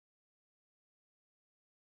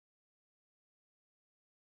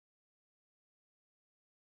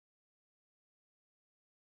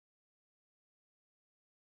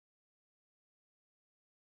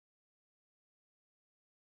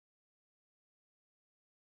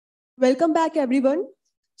Welcome back, everyone.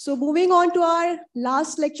 So moving on to our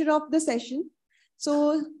last lecture of the session.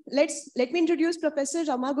 So let me introduce Professor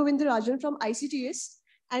Rama Govindarajan from ICTS,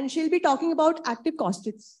 and she'll be talking about active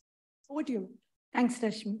caustics. Over to you. Thanks,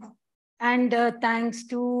 Rashmi. And thanks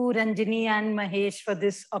to Ranjini and Mahesh for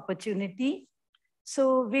this opportunity.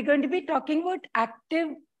 So we're going to be talking about active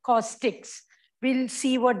caustics. We'll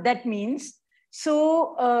see what that means.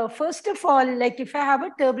 So first of all, like if I have a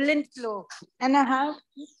turbulent flow and I have,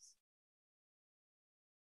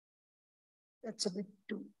 that's a bit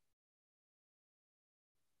too,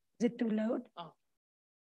 is it too loud? Oh.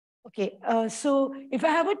 Okay, so if I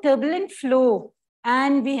have a turbulent flow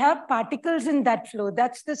and we have particles in that flow,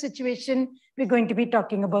 that's the situation we're going to be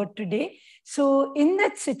talking about today. So in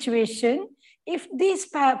that situation, if these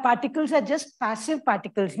particles are just passive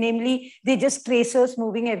particles, namely they just tracers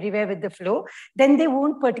moving everywhere with the flow, then they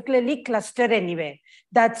won't particularly cluster anywhere.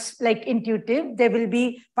 That's like intuitive. There will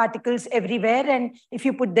be particles everywhere, and if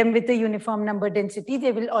you put them with a uniform number density,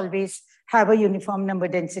 they will always have a uniform number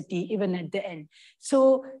density even at the end.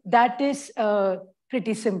 So that is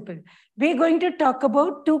pretty simple. We're going to talk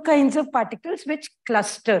about two kinds of particles which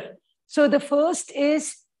cluster. So the first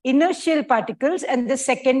is inertial particles and the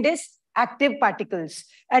second is active particles.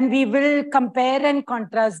 And we will compare and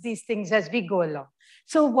contrast these things as we go along.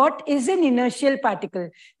 So what is an inertial particle?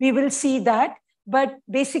 We will see that. But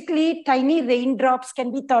basically, tiny raindrops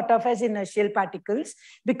can be thought of as inertial particles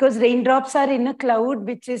because raindrops are in a cloud,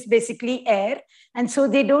 which is basically air. And so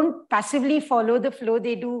they don't passively follow the flow.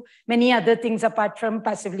 They do many other things apart from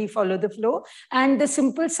passively follow the flow. And the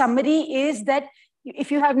simple summary is that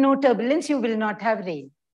if you have no turbulence, you will not have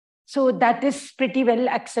rain. So that is pretty well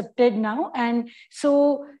accepted now. And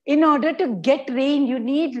so in order to get rain, you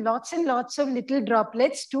need lots and lots of little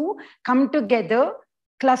droplets to come together,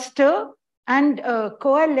 cluster, and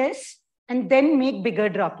coalesce, and then make bigger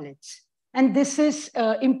droplets. And this is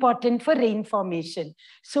important for rain formation.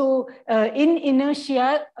 So in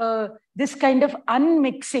inertia, this kind of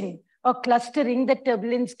unmixing or clustering that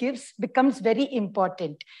turbulence gives becomes very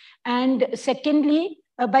important. And secondly,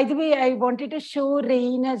 by the way, I wanted to show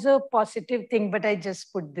rain as a positive thing, but I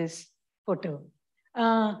just put this photo.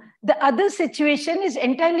 The other situation is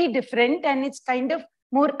entirely different and it's kind of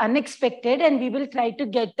more unexpected, and we will try to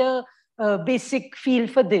get a basic feel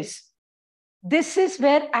for this. This is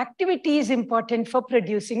where activity is important for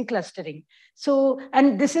producing clustering. So,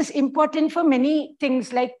 and this is important for many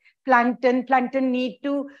things like plankton. Plankton need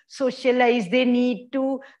to socialize, they need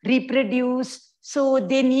to reproduce. So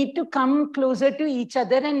they need to come closer to each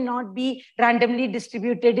other and not be randomly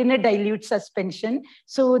distributed in a dilute suspension.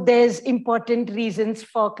 So there's important reasons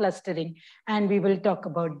for clustering, and we will talk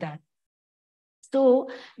about that. So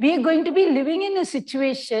we are going to be living in a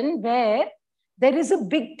situation where there is a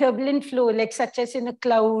big turbulent flow, like such as in a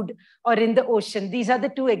cloud or in the ocean. These are the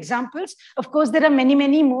two examples. Of course, there are many,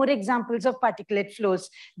 many more examples of particulate flows.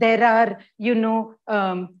 There are,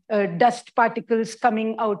 dust particles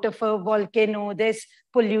coming out of a volcano. There's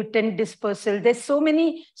pollutant dispersal. There's so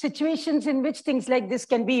many situations in which things like this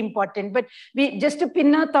can be important. But we just to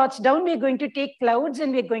pin our thoughts down, we're going to take clouds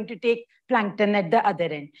and we're going to take plankton at the other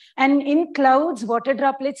end. And in clouds, water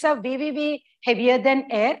droplets are way, way, way heavier than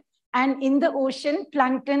air. And in the ocean,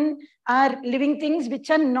 plankton are living things which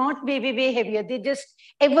are not way, way, way heavier. They're just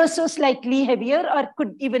ever so slightly heavier or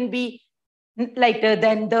could even be lighter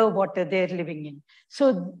than the water they're living in.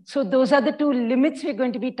 So those are the two limits we're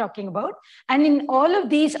going to be talking about. And in all of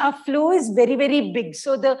these, our flow is very, very big.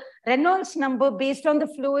 So the Reynolds number based on the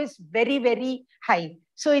flow is very, very high.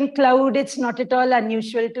 So in cloud, it's not at all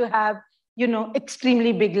unusual to have,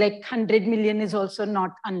 extremely big, like 100 million is also not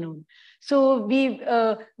unknown. So we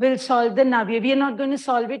will solve the Navier. We are not going to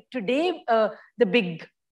solve it today, the big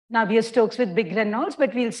Navier-Stokes with big Reynolds,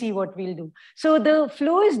 but we'll see what we'll do. So the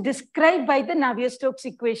flow is described by the Navier-Stokes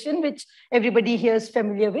equation, which everybody here is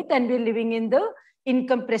familiar with, and we're living in the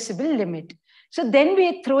incompressible limit. So then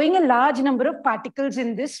we're throwing a large number of particles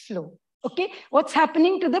in this flow. Okay, what's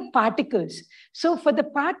happening to the particles? So for the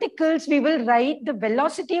particles, we will write the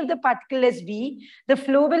velocity of the particle as v, the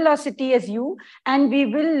flow velocity as u, and we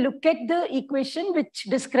will look at the equation which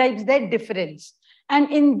describes their difference.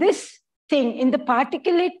 And in this thing, in the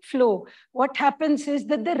particulate flow, what happens is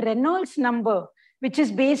that the Reynolds number, which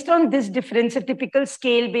is based on this difference, a typical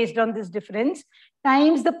scale based on this difference,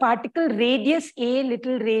 times the particle radius a,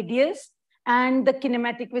 little radius, and the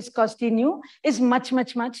kinematic viscosity nu is much,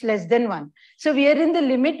 much, much less than 1. So we are in the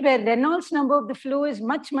limit where Reynolds number of the flow is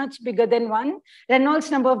much, much bigger than 1. Reynolds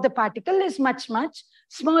number of the particle is much, much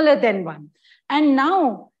smaller than 1. And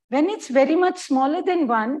now, when it's very much smaller than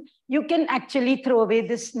 1, you can actually throw away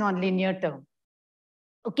this nonlinear term.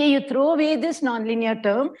 Okay, you throw away this nonlinear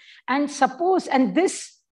term and suppose, and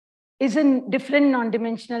this is a different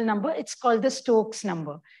non-dimensional number. It's called the Stokes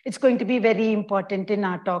number. It's going to be very important in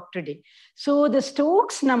our talk today. So the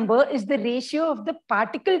Stokes number is the ratio of the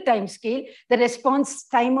particle time scale, the response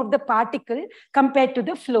time of the particle compared to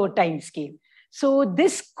the flow time scale. So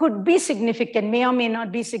this could be significant, may or may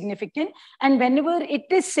not be significant. And whenever it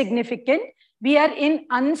is significant, we are in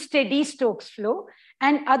unsteady Stokes flow,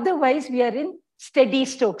 and otherwise we are in steady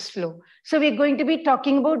Stokes flow. So we're going to be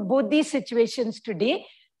talking about both these situations today.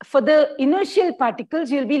 For the inertial particles,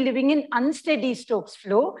 you'll be living in unsteady Stokes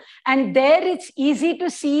flow, and there it's easy to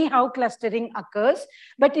see how clustering occurs.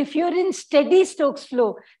 But if you're in steady Stokes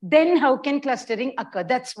flow, then how can clustering occur?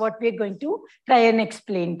 That's what we're going to try and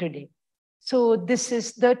explain today. So this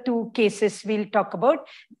is the two cases we'll talk about.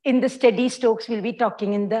 In the steady Stokes, we'll be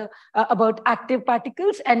talking in the about active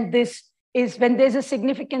particles, and this is when there's a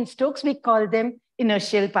significant Stokes, we call them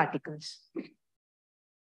inertial particles.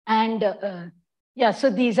 And yeah, so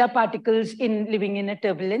these are particles living in a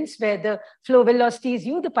turbulence where the flow velocity is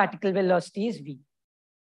u, the particle velocity is v.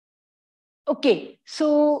 Okay,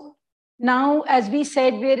 so now, as we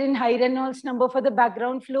said, we're in high Reynolds number for the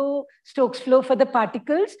background flow, Stokes flow for the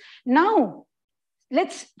particles. Now,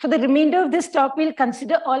 for the remainder of this talk, we'll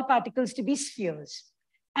consider all particles to be spheres.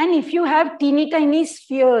 And if you have teeny tiny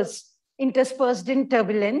spheres interspersed in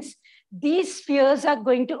turbulence, these spheres are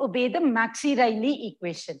going to obey the Maxey-Riley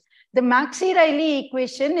equation. The Maxey-Riley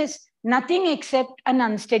equation is nothing except an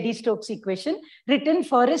unsteady Stokes equation written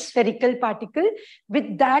for a spherical particle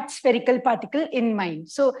with that spherical particle in mind.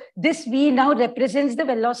 So this V now represents the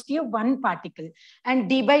velocity of one particle, and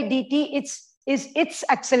d by dt is its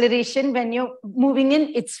acceleration when you're moving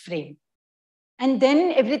in its frame. And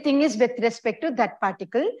then everything is with respect to that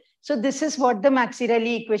particle. So this is what the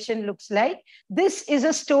Maxey-Riley equation looks like. This is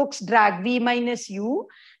a Stokes drag, V minus U.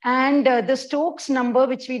 And the Stokes number,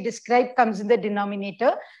 which we described, comes in the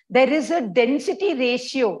denominator. There is a density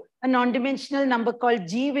ratio, a non-dimensional number called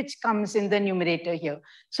G, which comes in the numerator here.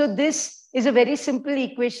 So this is a very simple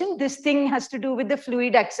equation. This thing has to do with the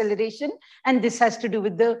fluid acceleration, and this has to do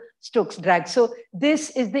with the Stokes drag. So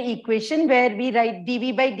this is the equation where we write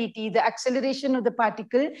dV by dt, the acceleration of the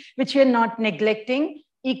particle, which we are not neglecting,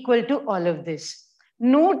 equal to all of this.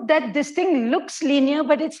 Note that this thing looks linear,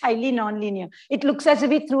 but it's highly nonlinear. It looks as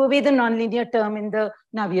if we threw away the nonlinear term in the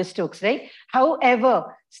Navier-Stokes, right?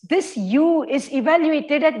 However, this U is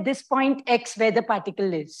evaluated at this point X where the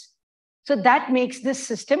particle is. So that makes this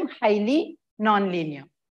system highly nonlinear.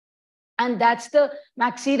 And that's the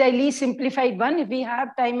Maxey-Riley simplified one. If we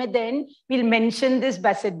have time at the end, we'll mention this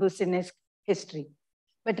Bassett-Boussinesq history.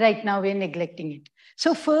 But right now we're neglecting it.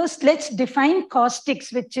 So first, let's define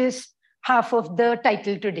caustics, which is half of the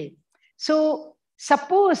title today. So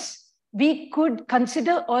suppose we could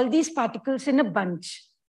consider all these particles in a bunch,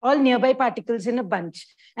 all nearby particles in a bunch.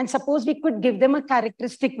 And suppose we could give them a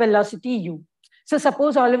characteristic velocity u. So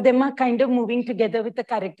suppose all of them are kind of moving together with a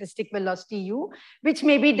characteristic velocity u, which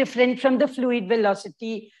may be different from the fluid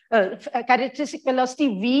velocity, characteristic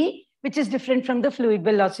velocity v, which is different from the fluid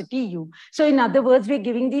velocity u. So in other words, we're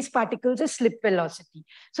giving these particles a slip velocity.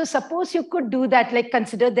 So suppose you could do that, like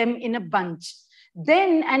consider them in a bunch.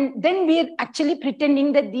 Then we're actually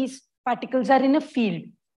pretending that these particles are in a field.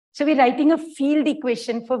 So we're writing a field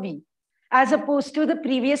equation for v, as opposed to the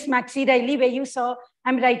previous Maxey-Riley where you saw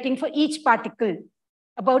I'm writing for each particle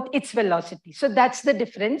about its velocity. So that's the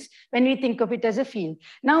difference when we think of it as a field.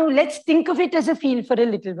 Now let's think of it as a field for a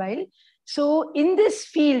little while. So in this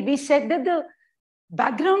field, we said that the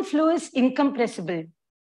background flow is incompressible,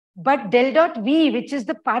 but del dot V, which is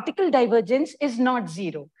the particle divergence, is not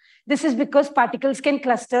zero. This is because particles can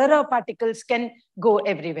cluster or particles can go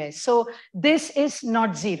everywhere. So this is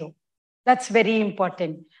not zero. That's very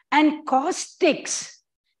important. And caustics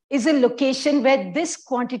is a location where this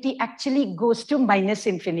quantity actually goes to minus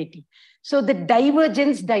infinity. So the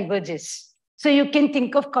divergence diverges. So you can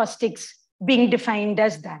think of caustics being defined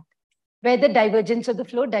as that, where the divergence of the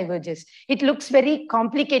flow diverges. It looks very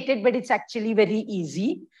complicated, but it's actually very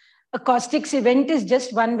easy. A caustics event is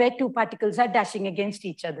just one where two particles are dashing against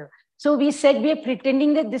each other. So we said we are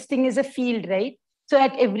pretending that this thing is a field, right? So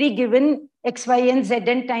at every given x, y, and z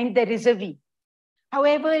and time, there is a v.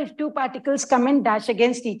 However, if two particles come and dash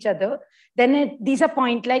against each other, then these are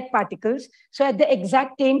point-like particles. So at the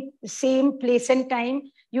exact same place and time,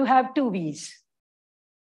 you have two v's.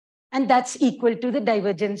 And that's equal to the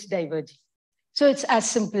divergence diverging. So it's as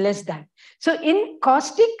simple as that. So in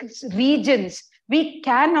caustic regions, we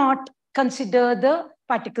cannot consider the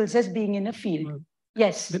particles as being in a field.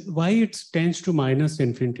 Yes. But why it tends to minus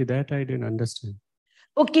infinity? That I didn't understand.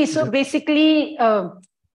 Okay, so basically,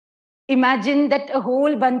 imagine that a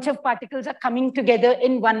whole bunch of particles are coming together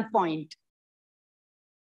in one point.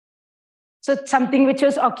 So something which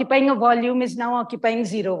was occupying a volume is now occupying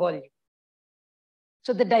 0 volume.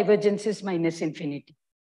 So the divergence is minus infinity.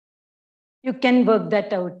 You can work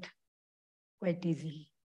that out quite easily.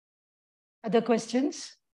 Other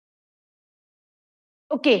questions?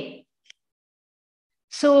 Okay.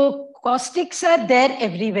 So caustics are there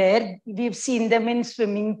everywhere. We've seen them in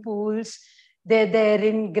swimming pools. They're there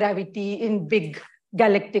in gravity, in big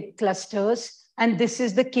galactic clusters. And this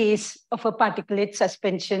is the case of a particulate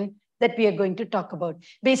suspension that we are going to talk about.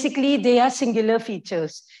 Basically, they are singular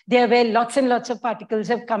features. They are where lots and lots of particles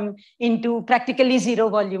have come into practically 0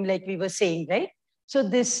 volume, like we were saying, right? So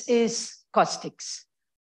this is caustics.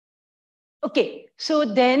 Okay, so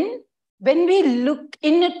then when we look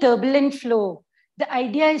in a turbulent flow, the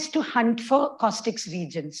idea is to hunt for caustics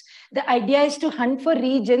regions. The idea is to hunt for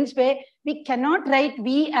regions where we cannot write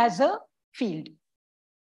V as a field.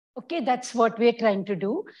 Okay, that's what we're trying to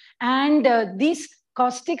do. And these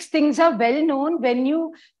caustics things are well known when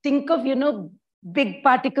you think of, big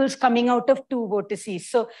particles coming out of 2 vortices.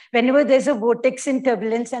 So whenever there's a vortex in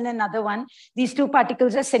turbulence and another one, these 2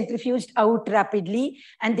 particles are centrifuged out rapidly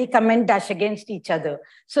and they come and dash against each other.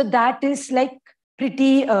 So that is like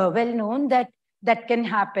pretty well known that can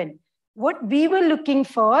happen. What we were looking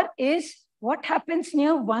for is what happens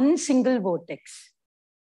near one single vortex.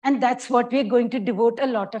 And that's what we're going to devote a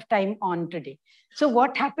lot of time on today. So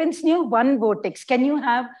what happens near one vortex? Can you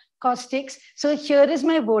have caustics? So here is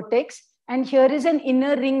my vortex, and here is an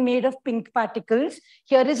inner ring made of pink particles.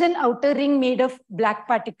 Here is an outer ring made of black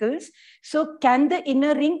particles. So can the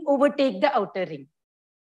inner ring overtake the outer ring?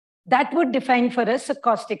 That would define for us a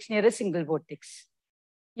caustics near a single vortex.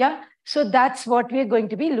 Yeah, so that's what we're going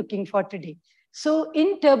to be looking for today. So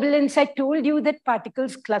in turbulence, I told you that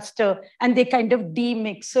particles cluster and they kind of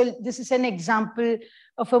demix. So this is an example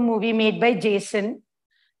of a movie made by Jason.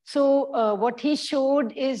 So what he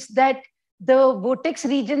showed is that the vortex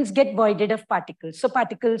regions get voided of particles. So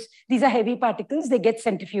particles, these are heavy particles, they get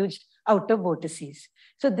centrifuged out of vortices.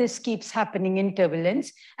 So this keeps happening in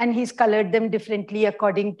turbulence, and he's colored them differently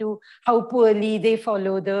according to how poorly they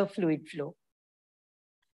follow the fluid flow.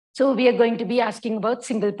 So we are going to be asking about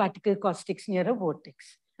single particle caustics near a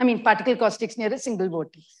vortex. I mean, particle caustics near a single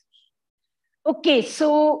vortex. Okay,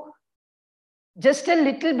 so just a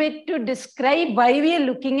little bit to describe why we are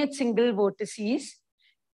looking at single vortices.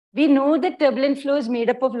 We know that turbulent flow is made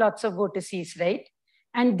up of lots of vortices, right?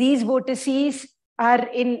 And these vortices are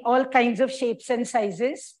in all kinds of shapes and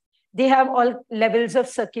sizes. They have all levels of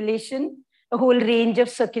circulation, a whole range of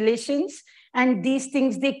circulations. And these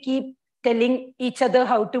things, they keep telling each other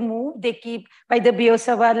how to move. They keep, by the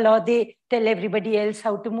Biot-Savart law, they tell everybody else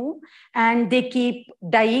how to move. And they keep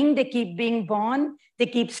dying, they keep being born, they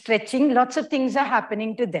keep stretching. Lots of things are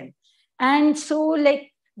happening to them. And so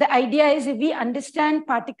like the idea is if we understand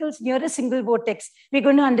particles near a single vortex, we're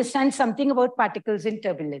going to understand something about particles in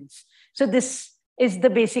turbulence. So this is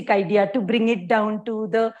the basic idea, to bring it down to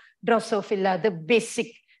the Drosophila, the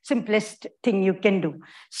basic, simplest thing you can do.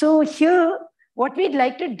 So here, what we'd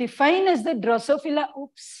like to define as the Drosophila,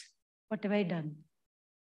 oops, what have I done?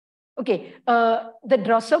 Okay, the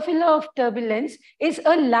Drosophila of turbulence is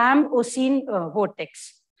a Lamb-Oseen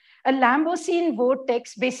vortex. A Lamb-Oseen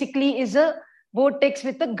vortex basically is a vortex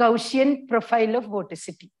with a Gaussian profile of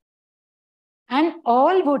vorticity. And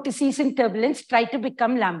all vortices in turbulence try to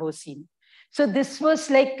become Lamb-Oseen. So this was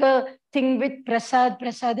like a thing with Prasad.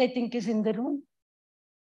 Prasad, I think, is in the room.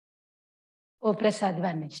 Oh, Prasad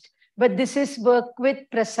vanished. But this is work with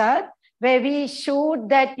Prasad, where we showed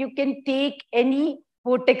that you can take any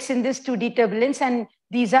vortex in this 2D turbulence, and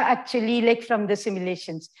these are actually like from the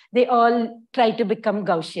simulations. They all try to become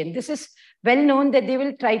Gaussian. This is well known that they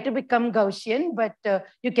will try to become Gaussian, but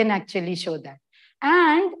you can actually show that.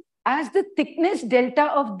 And as the thickness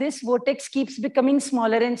delta of this vortex keeps becoming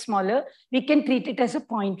smaller and smaller, we can treat it as a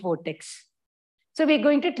point vortex. So we're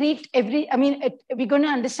going to treat we're going to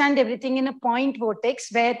understand everything in a point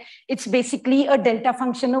vortex, where it's basically a delta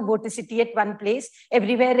function of vorticity at one place.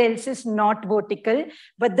 Everywhere else is not vertical,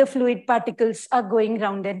 but the fluid particles are going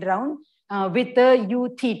round and round with a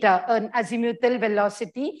u theta, an azimuthal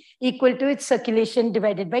velocity equal to its circulation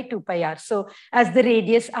divided by 2 pi r. So as the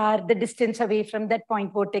radius r, the distance away from that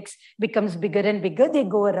point vortex becomes bigger and bigger, they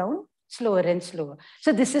go around slower and slower.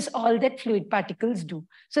 So this is all that fluid particles do.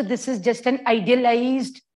 So this is just an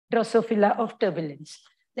idealized Drosophila of turbulence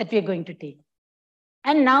that we're going to take.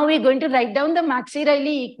 And now we're going to write down the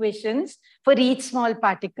Maxey-Riley equations for each small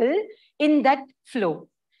particle in that flow.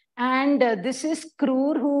 And this is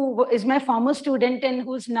Kroor, who is my former student and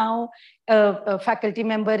who's now a faculty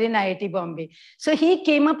member in IIT Bombay. So he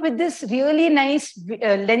came up with this really nice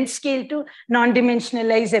length scale to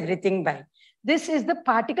non-dimensionalize everything by. This is the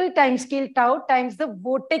particle time scale tau times the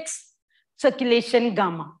vortex circulation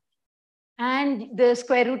gamma. And the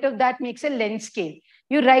square root of that makes a length scale.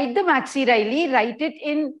 You write the Maxi-Reilly, write it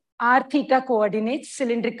in r theta coordinates,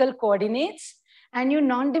 cylindrical coordinates, and you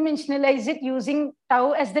non-dimensionalize it using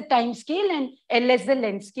tau as the time scale and L as the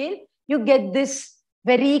length scale. You get this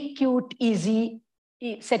very cute, easy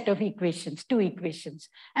set of equations, 2 equations.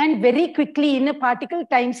 And very quickly in a particle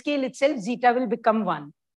time scale itself, zeta will become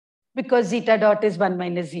 1 because zeta dot is 1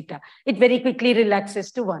 minus zeta. It very quickly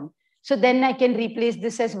relaxes to 1. So then I can replace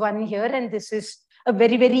this as 1 here, and this is a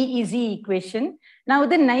very, very easy equation. Now,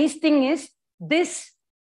 the nice thing is this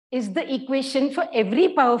is the equation for every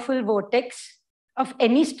powerful vortex of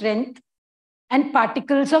any strength and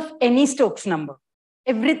particles of any Stokes number.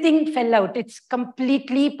 Everything fell out. It's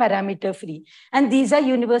completely parameter free. And these are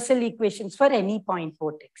universal equations for any point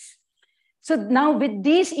vortex. So now with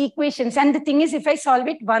these equations, and the thing is, if I solve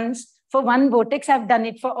it once for one vortex, I've done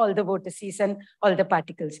it for all the vortices and all the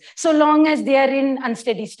particles. So long as they are in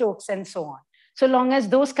unsteady Stokes and so on. So long as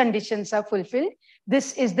those conditions are fulfilled,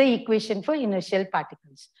 this is the equation for inertial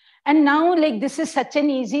particles. And now, like, this is such an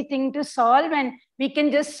easy thing to solve, and we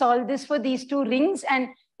can just solve this for these 2 rings. And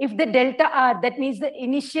if the delta R, that means the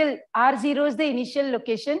initial R0 is the initial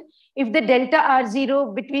location. If the delta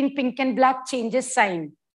R0 between pink and black changes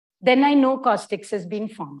sign, then I know caustics has been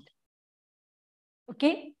formed.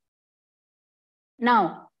 Okay.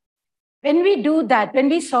 Now, when we do that, when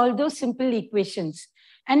we solve those simple equations,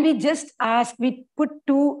 and we just ask, we put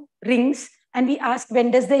 2 rings, and we ask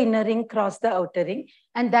when does the inner ring cross the outer ring,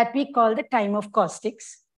 and that we call the time of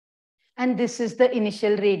caustics. And this is the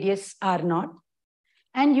initial radius R0.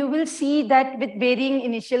 And you will see that with varying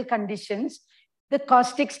initial conditions, the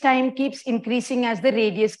caustics time keeps increasing as the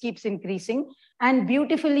radius keeps increasing. And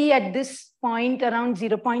beautifully at this point around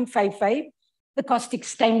 0.55, the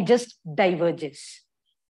caustics time just diverges.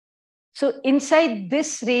 So inside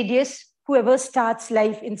this radius, whoever starts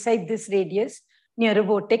life inside this radius near a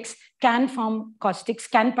vortex can form caustics,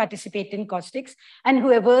 can participate in caustics, and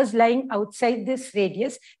whoever is lying outside this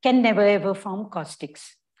radius can never ever form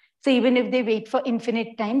caustics. So even if they wait for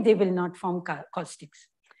infinite time, they will not form caustics.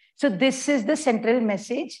 So this is the central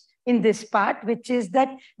message in this part, which is that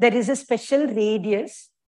there is a special radius,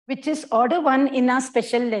 which is order 1 in our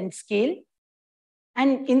special length scale.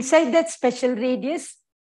 And inside that special radius,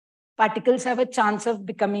 particles have a chance of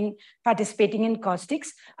participating in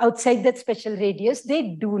caustics. Outside that special radius,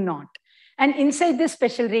 they do not. And inside this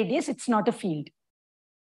special radius, it's not a field.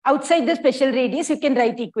 Outside the special radius, you can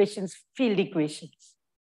write equations, field equations.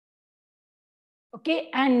 Okay,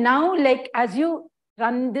 and now, like, as you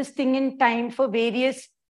run this thing in time for various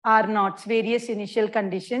R0s, various initial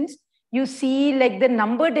conditions, you see like the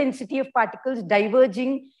number density of particles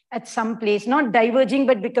diverging at some place, not diverging,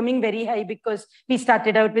 but becoming very high because we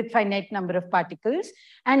started out with finite number of particles.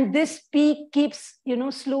 And this peak keeps,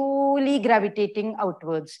 slowly gravitating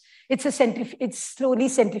outwards. It's slowly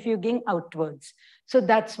centrifuging outwards. So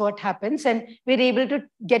that's what happens. And we're able to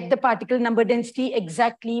get the particle number density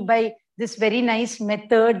exactly by this very nice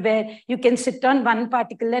method where you can sit on one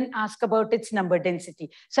particle and ask about its number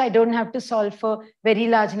density. So I don't have to solve for very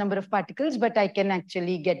large number of particles, but I can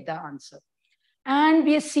actually get the answer. And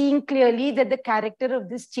we are seeing clearly that the character of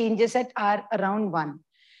this changes at R around 1.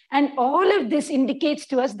 And all of this indicates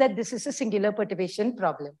to us that this is a singular perturbation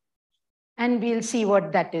problem. And we'll see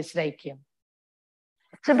what that is right here.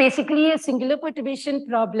 So basically, a singular perturbation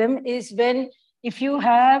problem is when if you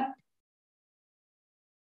have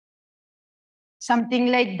something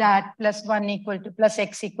like that, plus 1 equal to plus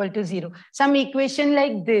x equal to 0, some equation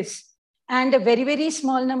like this, and a very, very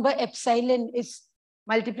small number epsilon is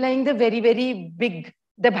multiplying the very, very big,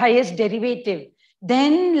 the highest derivative,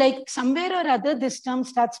 then like somewhere or other, this term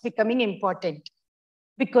starts becoming important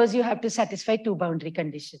because you have to satisfy 2 boundary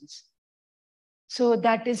conditions. So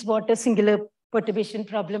that is what a singular perturbation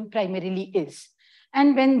problem primarily is.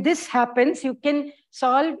 And when this happens, you can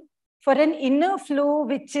solve for an inner flow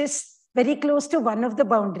which is very close to one of the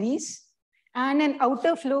boundaries and an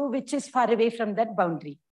outer flow which is far away from that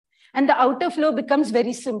boundary. And the outer flow becomes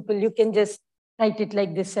very simple. You can just write it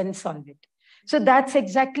like this and solve it. So that's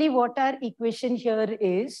exactly what our equation here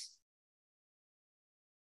is.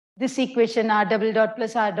 This equation R double dot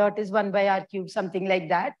plus R dot is 1 by R cube, something like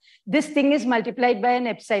that. This thing is multiplied by an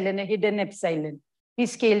epsilon, a hidden epsilon. We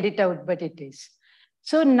scaled it out, but it is.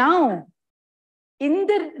 So now, in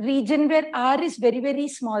the region where R is very, very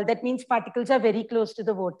small, that means particles are very close to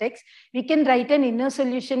the vortex, we can write an inner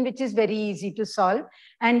solution, which is very easy to solve.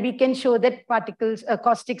 And we can show that particles,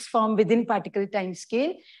 caustics form within particle time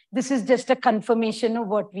scale. This is just a confirmation of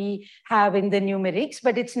what we have in the numerics,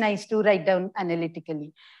 but it's nice to write down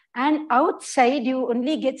analytically. And outside, you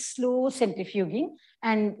only get slow centrifuging,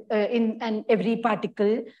 and every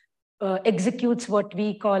particle executes what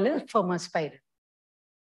we call a Fermat spiral.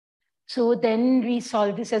 So then we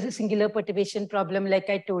solve this as a singular perturbation problem, like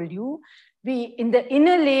I told you. In the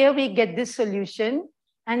inner layer, we get this solution.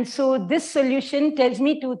 And so this solution tells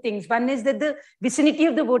me two things. One is that the vicinity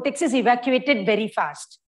of the vortex is evacuated very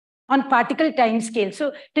fast on particle time scale.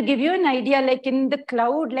 So to give you an idea, like in the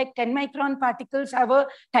cloud, like 10 micron particles have a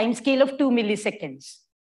time scale of 2 milliseconds.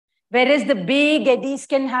 Whereas the big eddies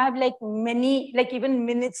can have like many, like even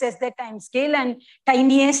minutes as their time scale, and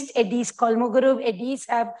tiniest eddies, Kolmogorov eddies,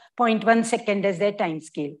 have 0.1 second as their time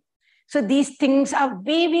scale. So these things are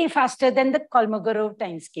way, way faster than the Kolmogorov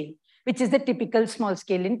time scale, which is the typical small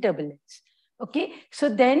scale in turbulence. Okay, so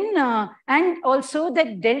then, and also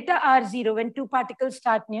that delta R0, when two particles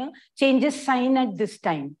start near, changes sign at this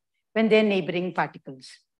time when they're neighboring particles.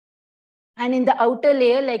 And in the outer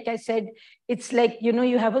layer, like I said, it's like, you know,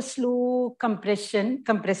 you have a slow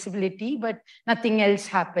compressibility, but nothing else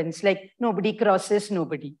happens. Like nobody crosses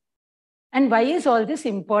nobody. And why is all this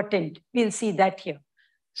important? We'll see that here.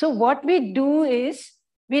 So what we do is,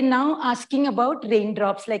 we're now asking about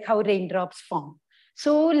raindrops, like how raindrops form.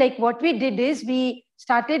 So like what we did is, we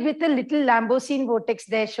started with a little Lambosine vortex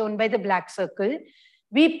there shown by the black circle.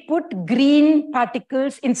 We put green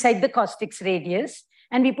particles inside the caustics radius,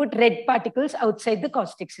 and we put red particles outside the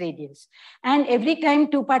caustics radius. And every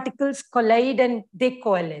time two particles collide and they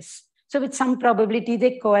coalesce. So with some probability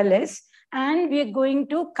they coalesce, and we are going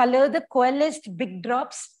to color the coalesced big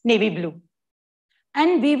drops navy blue.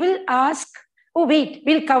 And we will ask, oh wait,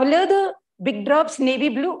 we'll color the big drops navy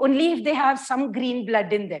blue only if they have some green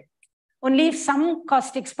blood in them. Only if some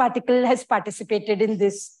caustics particle has participated in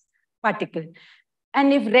this particle.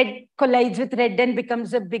 And if red collides with red and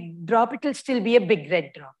becomes a big drop, it will still be a big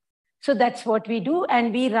red drop. So that's what we do.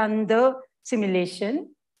 And we run the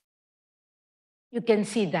simulation. You can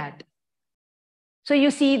see that. So you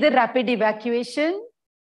see the rapid evacuation.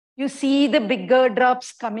 You see the bigger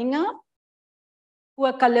drops coming up, who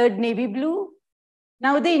are colored navy blue.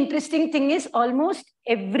 Now the interesting thing is, almost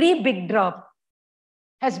every big drop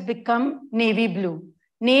has become navy blue.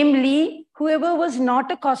 Namely, whoever was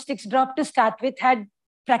not a caustics drop to start with had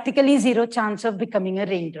practically zero chance of becoming a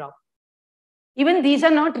raindrop. Even these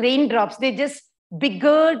are not raindrops, they're just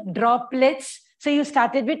bigger droplets. So you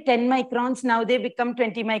started with 10 microns, now they become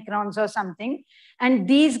 20 microns or something. And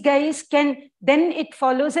these guys can, then it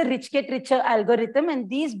follows a rich get richer algorithm, and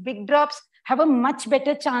these big drops have a much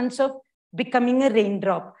better chance of becoming a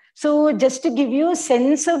raindrop. So just to give you a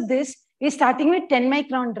sense of this, we're starting with 10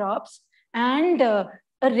 micron drops, and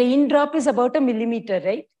a raindrop is about a millimeter,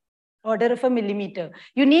 right? Order of a millimeter.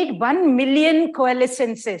 You need 1 million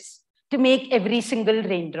coalescences to make every single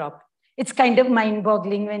raindrop. It's kind of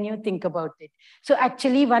mind-boggling when you think about it. So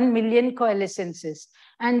actually 1 million coalescences.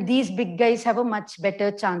 And these big guys have a much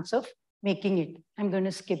better chance of making it. I'm going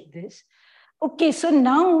to skip this. Okay, so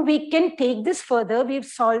now we can take this further. We've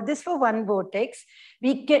solved this for one vortex.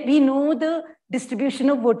 We know the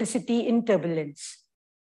distribution of vorticity in turbulence.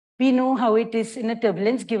 We know how it is in a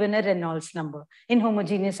turbulence given a Reynolds number in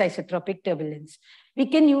homogeneous isotropic turbulence. We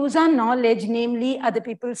can use our knowledge, namely other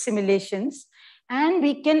people's simulations, and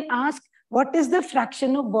we can ask what is the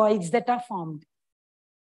fraction of voids that are formed.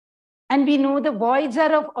 And we know the voids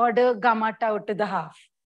are of order gamma tau to the half,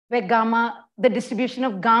 where gamma, the distribution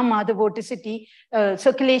of gamma, the vorticity,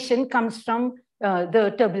 circulation comes from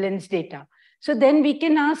the turbulence data. So then we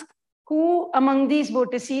can ask who among these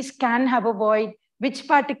vortices can have a void, which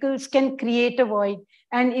particles can create a void,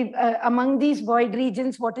 and if, among these void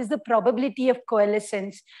regions, what is the probability of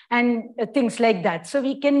coalescence, and things like that. So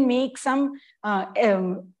we can make some, back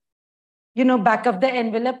of the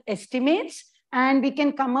envelope estimates, and we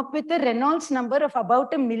can come up with a Reynolds number of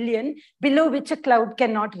about 1 million, below which a cloud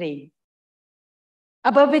cannot rain.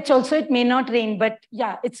 Above which also it may not rain, but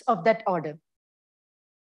yeah, it's of that order.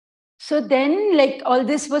 So then, like, all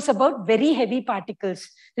this was about very heavy particles.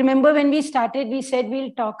 Remember when we started, we said we'll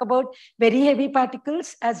talk about very heavy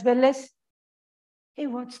particles as well as, hey,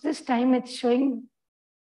 what's this time? It's showing,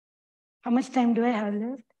 how much time do I have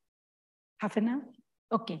left? Half an hour?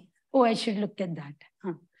 Okay. Oh, I should look at that.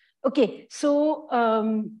 Huh. Okay, so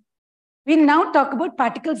we'll now talk about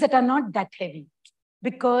particles that are not that heavy,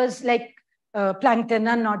 because like plankton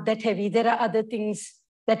are not that heavy. There are other things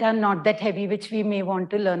that are not that heavy, which we may want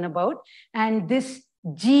to learn about. And this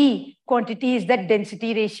G quantity is that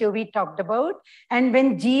density ratio we talked about. And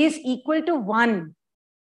when G is equal to 1,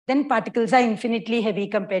 then particles are infinitely heavy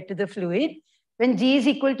compared to the fluid. When G is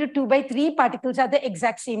equal to 2/3, particles are the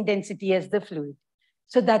exact same density as the fluid.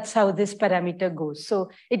 So that's how this parameter goes. So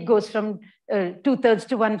it goes from 2/3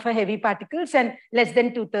 to 1 for heavy particles and less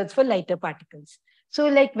than 2/3 for lighter particles. So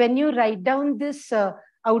like when you write down this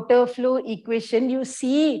outer flow equation, you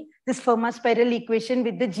see this Fermat spiral equation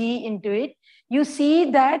with the G into it. You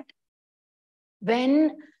see that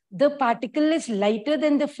when the particle is lighter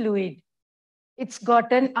than the fluid, it's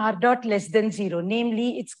got an R dot less than 0.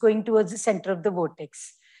 Namely, it's going towards the center of the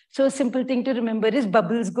vortex. So a simple thing to remember is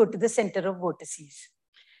bubbles go to the center of vortices,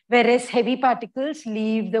 whereas heavy particles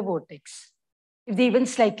leave the vortex. If they're even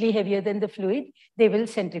slightly heavier than the fluid, they will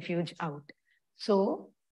centrifuge out.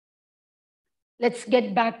 So let's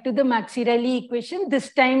get back to the Maxi-Rayleigh equation,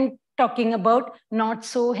 this time talking about not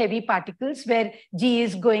so heavy particles where G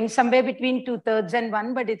is going somewhere between 2/3 and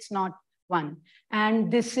 1, but it's not 1.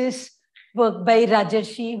 And this is work by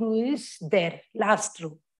Rajarshi, who is there, last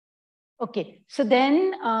row. Okay, so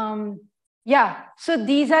then, yeah, so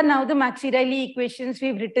these are now the Maxi-Rayleigh equations.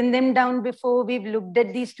 We've written them down before. We've looked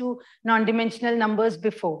at these two non-dimensional numbers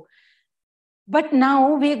before. But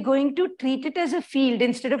now we're going to treat it as a field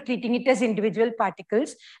instead of treating it as individual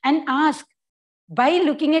particles and ask, by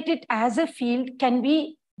looking at it as a field, can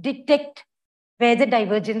we detect where the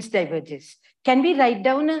divergence diverges? Can we write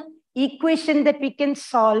down an equation that we can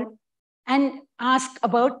solve and ask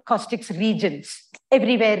about Caustics regions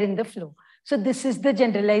everywhere in the flow? So this is the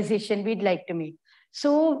generalization we'd like to make.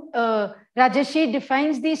 So Rajarshi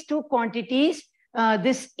defines these two quantities,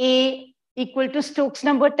 this A equal to Stokes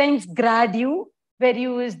number times grad U, where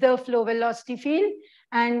U is the flow velocity field,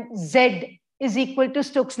 and Z is equal to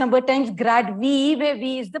Stokes number times grad V, where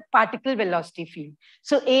V is the particle velocity field.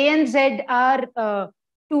 So A and Z are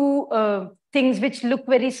two things which look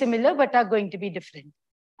very similar but are going to be different.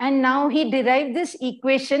 And now he derived this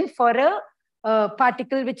equation for a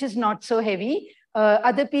particle which is not so heavy.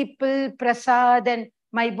 Other people, Prasad and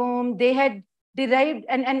Maibom, they had derived,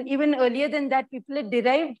 and even earlier than that, people had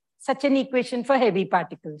derived such an equation for heavy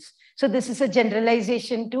particles. So this is a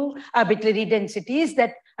generalization to arbitrary densities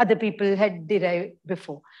that other people had derived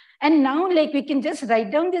before. And now, like, we can just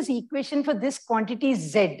write down this equation for this quantity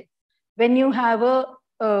Z when you have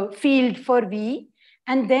a field for V,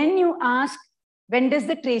 and then you ask, when does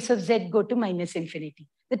the trace of Z go to minus infinity?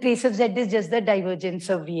 The trace of Z is just the divergence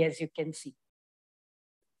of V, as you can see.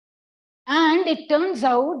 And it turns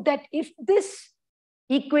out that if this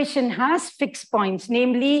equation has fixed points,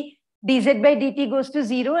 namely dz by dt goes to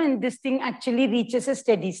 0 and this thing actually reaches a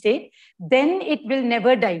steady state, then it will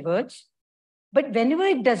never diverge. But whenever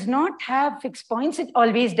it does not have fixed points, it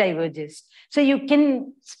always diverges. So you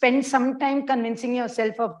can spend some time convincing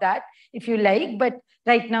yourself of that if you like, but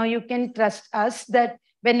right now you can trust us that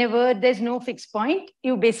whenever there's no fixed point,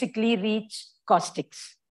 you basically reach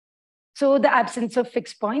caustics. So the absence of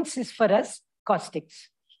fixed points is for us caustics.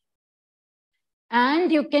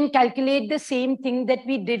 And you can calculate the same thing that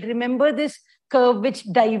we did. Remember this curve which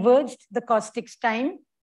diverged the caustics time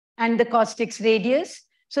and the caustics radius.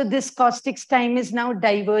 So this caustics time is now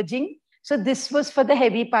diverging. So this was for the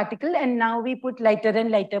heavy particle, and now we put lighter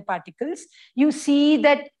and lighter particles. You see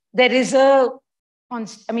that there is a,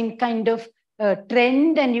 kind of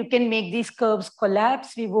trend, and you can make these curves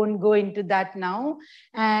collapse. We won't go into that now.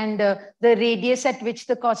 And the radius at which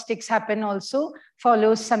the caustics happen also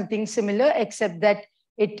follows something similar, except that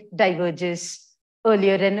it diverges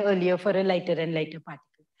earlier and earlier for a lighter and lighter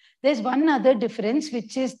particle. There's one other difference,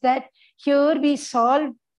 which is that here we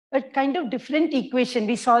solve a kind of different equation.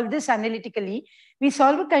 We solve this analytically. We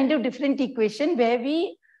solve a kind of different equation where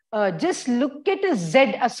we just look at a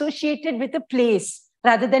Z associated with a place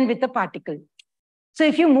rather than with a particle. So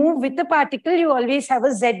if you move with a particle, you always have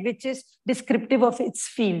a Z which is descriptive of its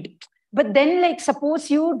field. But then, like, suppose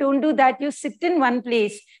you don't do that, you sit in one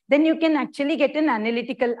place, then you can actually get an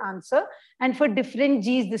analytical answer. And for different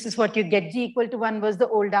G's, this is what you get. G equal to 1 was the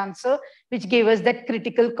old answer, which gave us that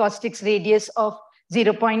critical caustics radius of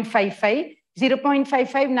 0.55.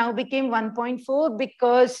 0.55 now became 1.4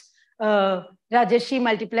 because Rajarshi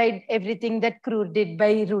multiplied everything that Kruger did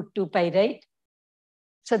by √2 pi, right?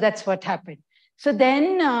 So that's what happened. So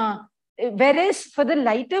then, whereas for the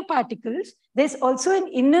lighter particles, there's also an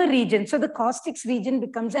inner region. So the caustics region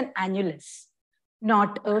becomes an annulus,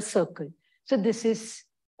 not a circle. So this is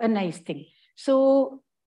a nice thing. So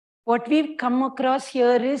what we've come across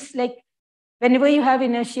here is like Whenever you have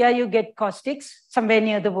inertia, you get caustics somewhere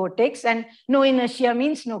near the vortex, and no inertia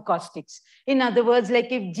means no caustics. In other words,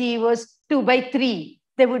 like if G was 2/3,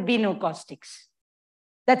 there would be no caustics.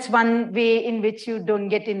 That's one way in which you don't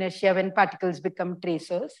get inertia when particles become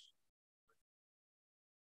tracers.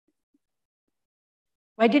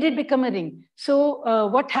 Why did it become a ring? So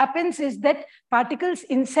what happens is that particles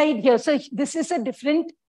inside here, so this is a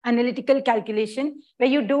different analytical calculation where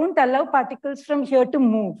you don't allow particles from here to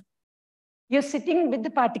move. You're sitting with the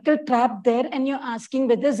particle trapped there and you're asking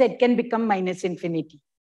whether Z can become -infinity.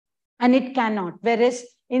 And it cannot. Whereas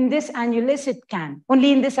in this annulus, it can.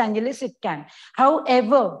 Only in this annulus, it can.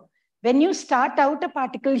 However, when you start out a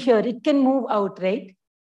particle here, it can move out, right?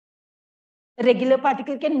 A regular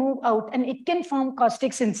particle can move out and it can form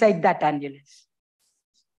caustics inside that annulus.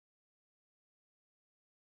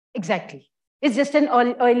 Exactly. It's just an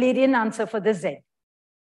Eulerian answer for the Z.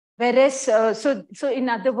 Whereas, so in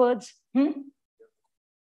other words,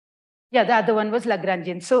 yeah, the other one was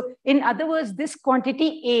Lagrangian. So in other words, this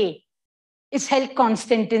quantity A is held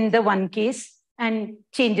constant in the one case and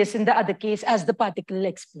changes in the other case as the particle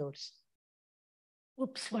explores.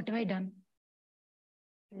 Oops, what have I done?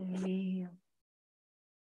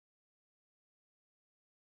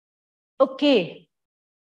 Okay.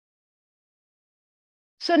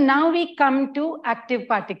 So now we come to active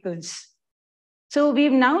particles. So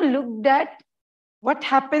we've now looked at what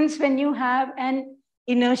happens when you have an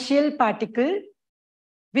inertial particle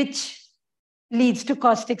which leads to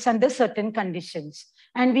caustics under certain conditions.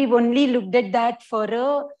 And we've only looked at that for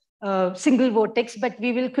a single vortex, but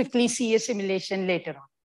we will quickly see a simulation later on.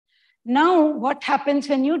 Now, what happens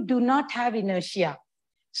when you do not have inertia?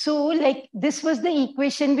 So like this was the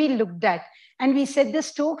equation we looked at. And we said the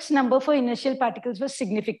Stokes number for inertial particles was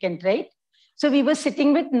significant, right? So we were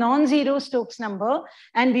sitting with non-zero Stokes number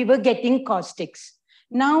and we were getting caustics.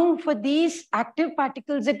 Now for these active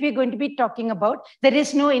particles that we're going to be talking about, there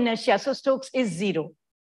is no inertia. So Stokes is 0.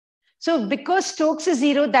 So because Stokes is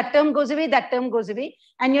 0, that term goes away, that term goes away,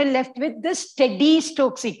 and you're left with the steady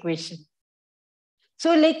Stokes equation.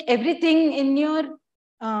 So like everything in your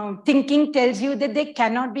thinking tells you that there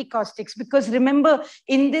cannot be caustics, because remember,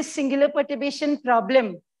 in this singular perturbation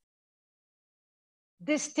problem,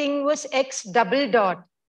 this thing was x double dot,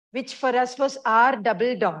 which for us was r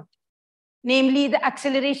double dot, namely the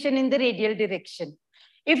acceleration in the radial direction.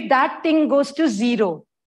 If that thing goes to 0,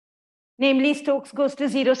 namely Stokes goes to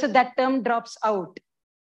 0, so that term drops out.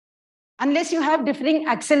 Unless you have differing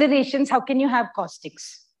accelerations, how can you have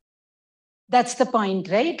caustics? That's the point,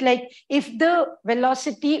 right? Like if the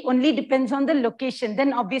velocity only depends on the location,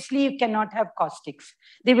 then obviously you cannot have caustics.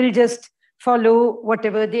 They will just follow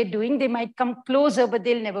whatever they're doing. They might come closer, but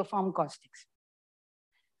they'll never form caustics.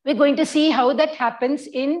 We're going to see how that happens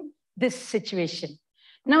in this situation.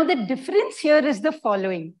 Now, the difference here is the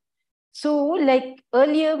following. So like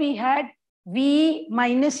earlier we had V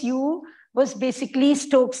minus U was basically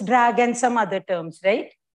Stokes drag and some other terms,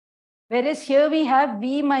 right? Whereas here we have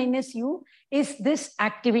V minus U is this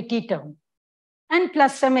activity term and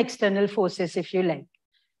plus some external forces, if you like.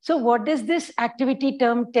 So what does this activity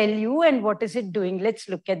term tell you and what is it doing? Let's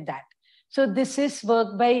look at that. So this is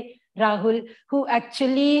work by Rahul, who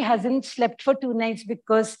actually hasn't slept for 2 nights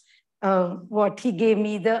because he gave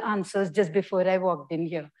me the answers just before I walked in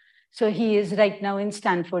here. So he is right now in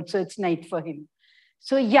Stanford, so it's night for him.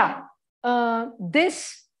 So yeah,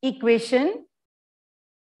 this equation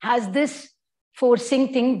has this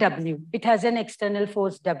forcing thing W. It has an external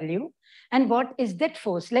force W. And what is that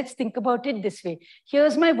force? Let's think about it this way.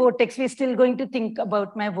 Here's my vortex. We're still going to think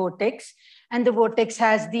about my vortex. And the vortex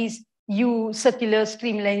has these U circular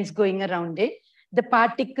streamlines going around it. The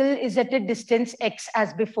particle is at a distance x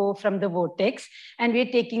as before from the vortex. And we're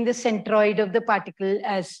taking the centroid of the particle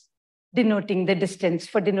as denoting the distance,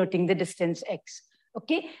 for denoting the distance x.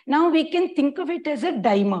 Okay, now we can think of it as a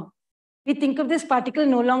dimer. We think of this particle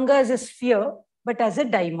no longer as a sphere, but as a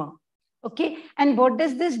dimer. Okay, and what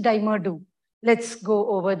does this dimer do? Let's go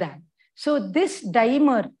over that. So this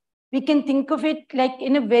dimer, we can think of it like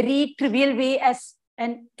in a very trivial way as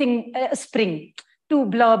a spring, 2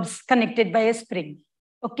 blobs connected by a spring.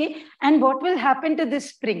 Okay, and what will happen to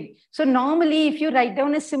this spring? So normally, if you write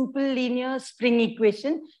down a simple linear spring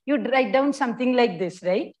equation, you'd write down something like this,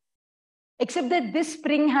 right? Except that this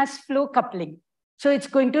spring has flow coupling. So it's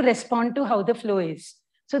going to respond to how the flow is.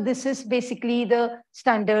 So this is basically the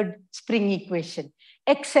standard spring equation,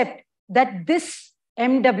 except that this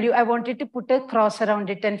MW, I wanted to put a cross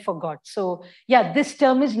around it and forgot. So yeah, this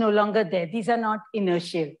term is no longer there. These are not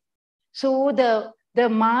inertial. So the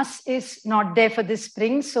mass is not there for this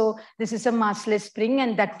spring. So this is a massless spring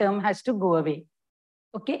and that term has to go away.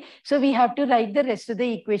 Okay, so we have to write the rest of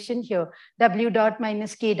the equation here, W dot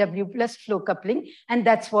minus KW plus flow coupling, and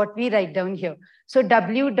that's what we write down here. So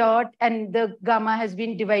W dot and the gamma has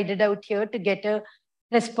been divided out here to get a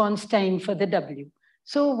response time for the W.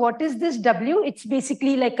 So what is this W? It's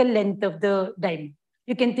basically like a length of the dimer.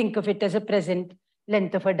 You can think of it as a present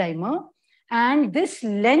length of a dimer. And this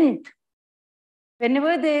length,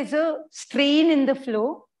 whenever there's a strain in the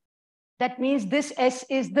flow, that means this S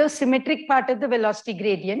is the symmetric part of the velocity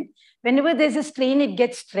gradient. Whenever there's a strain, it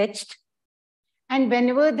gets stretched. And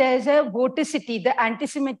whenever there's a vorticity, the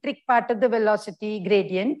antisymmetric part of the velocity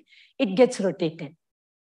gradient, it gets rotated.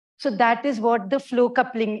 So that is what the flow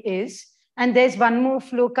coupling is. And there's one more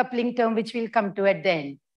flow coupling term which we'll come to at the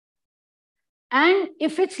end. And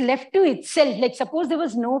if it's left to itself, like suppose there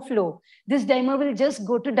was no flow, this dimer will just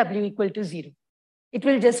go to W equal to 0. It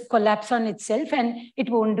will just collapse on itself and it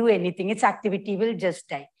won't do anything. Its activity will just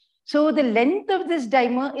die. So the length of this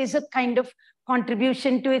dimer is a kind of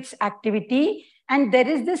contribution to its activity. And there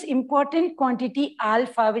is this important quantity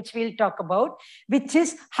alpha, which we'll talk about, which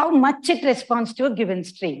is how much it responds to a given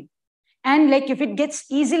strain. And like if it gets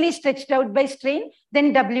easily stretched out by strain,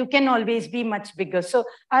 then W can always be much bigger. So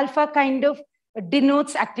alpha kind of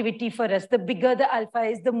denotes activity for us. The bigger the alpha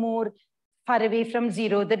is, the more far away from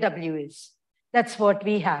 0 the W is. That's what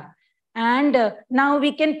we have. And now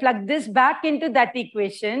we can plug this back into that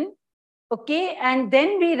equation. Okay, and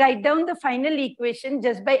then we write down the final equation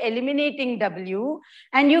just by eliminating W,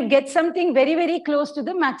 and you get something very, very close to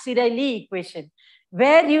the Maxi-Reilly equation,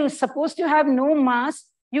 where you're supposed to have no mass,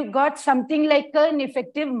 you got something like an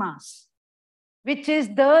effective mass, which is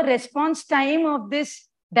the response time of this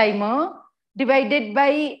dimer divided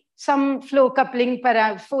by some flow coupling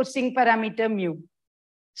forcing parameter mu.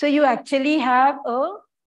 So you actually have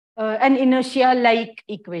an inertia-like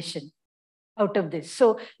equation out of this.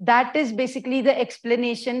 So that is basically the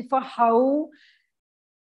explanation for how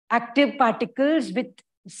active particles with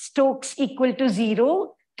Stokes equal to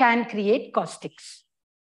 0 can create caustics.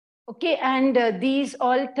 Okay, and these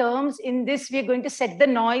all terms in this, we're going to set the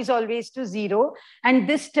noise always to 0. And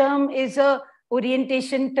this term is a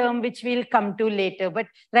orientation term, which we'll come to later. But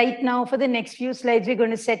right now, for the next few slides, we're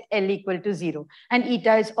going to set L equal to 0. And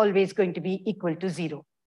eta is always going to be equal to 0.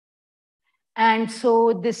 And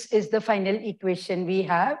so this is the final equation we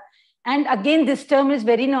have. And again, this term is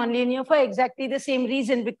very nonlinear for exactly the same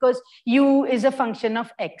reason, because U is a function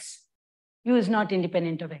of X. U is not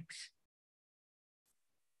independent of X.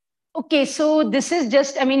 Okay, so this is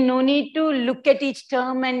just, I mean, no need to look at each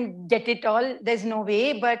term and get it all. There's no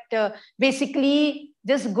way, but basically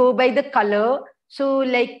just go by the color. So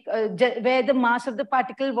like where the mass of the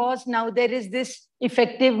particle was, now there is this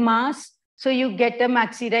effective mass. So you get a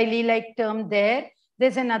Maxi-Reilly-like term there.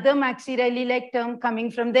 There's another Maxi-Reilly-like term coming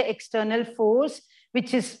from the external force,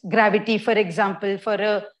 which is gravity, for example, for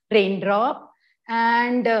a raindrop.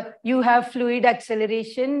 And you have fluid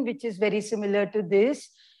acceleration, which is very similar to this.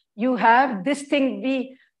 You have this thing,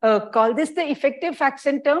 we call this the effective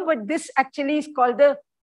Faxen term, but this actually is called the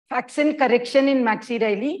Faxen correction in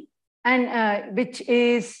Maxi-Reilly, and which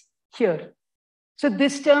is here. So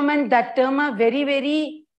this term and that term are very,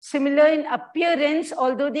 very similar in appearance,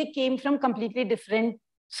 although they came from completely different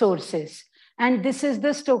sources. And this is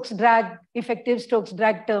the Stokes-Drag, effective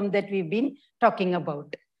Stokes-Drag term that we've been talking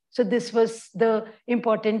about. So this was the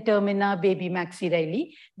important term in our baby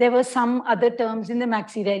Maxi-Reilly. There were some other terms in the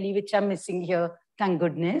Maxi-Reilly which are missing here, thank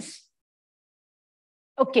goodness.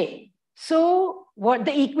 Okay, so what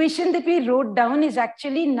the equation that we wrote down is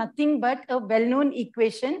actually nothing but a well-known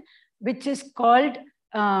equation, which is called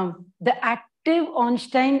the active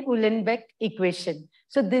Ornstein-Uhlenbeck equation.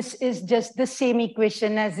 So this is just the same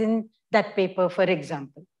equation as in that paper, for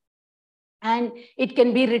example. And it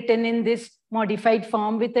can be written in this modified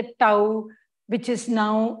form with a tau, which is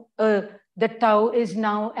now, the tau is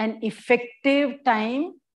now an effective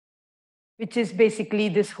time, which is basically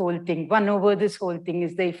this whole thing. 1 over this whole thing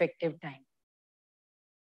is the effective time.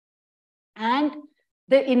 And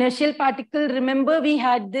the inertial particle, remember we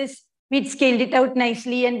had this, we'd scaled it out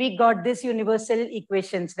nicely and we got this universal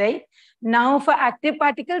equations, right? Now for active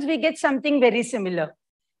particles, we get something very similar.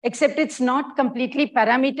 Except it's not completely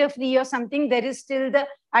parameter free or something. There is still the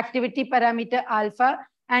activity parameter alpha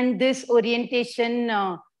and this orientation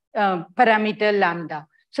parameter lambda.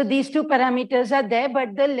 So these two parameters are there,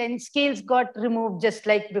 but the length scales got removed just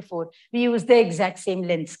like before. We use the exact same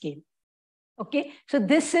length scale. Okay, so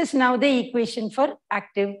this is now the equation for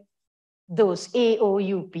active, those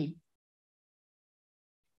AOUP.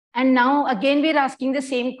 And now again, we're asking the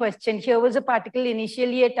same question. Here was a particle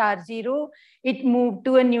initially at R0. It moved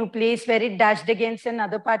to a new place where it dashed against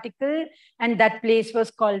another particle, and that place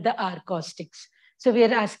was called the R caustics. So we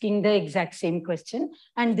are asking the exact same question.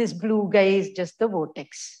 And this blue guy is just the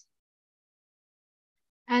vortex.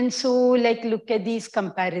 And so, like, look at these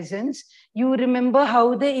comparisons. You remember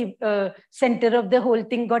how the center of the whole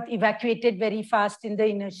thing got evacuated very fast in the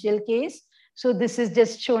inertial case. So this is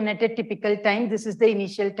just shown at a typical time. This is the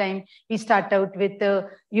initial time. We start out with the,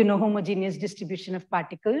 homogeneous distribution of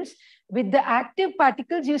particles. With the active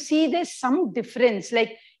particles, you see there's some difference.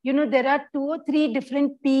 Like, there are 2 or 3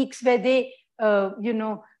 different peaks where they,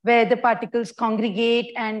 where the particles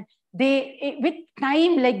congregate, and with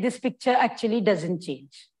time, like, this picture actually doesn't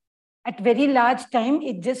change. At very large time,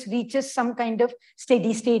 it just reaches some kind of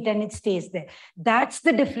steady state and it stays there. That's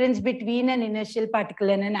the difference between an inertial particle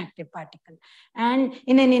and an active particle. And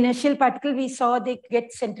in an inertial particle, we saw they get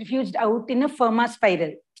centrifuged out in a Fermat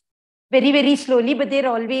spiral. Very, very slowly, but they're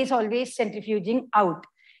always centrifuging out.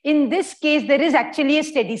 In this case, there is actually a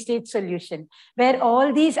steady state solution where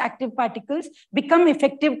all these active particles become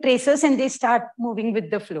effective tracers and they start moving with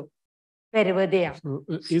the flow wherever they are. So,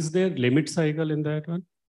 is there limit cycle in that one?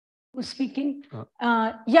 Who's speaking?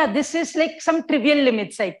 Yeah, this is like some trivial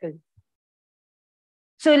limit cycle.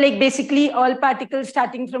 So like basically all particles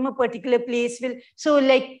starting from a particular place will, so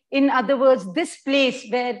like in other words, this place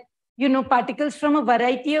where, particles from a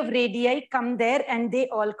variety of radii come there and they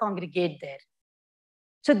all congregate there.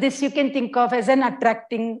 So this you can think of as an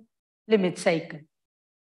attracting limit cycle.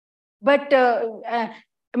 But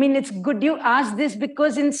it's good you ask this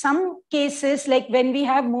because in some cases, like when we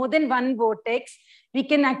have more than one vortex, we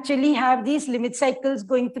can actually have these limit cycles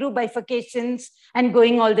going through bifurcations and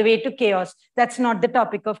going all the way to chaos. That's not the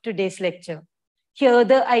topic of today's lecture. Here,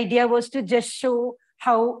 the idea was to just show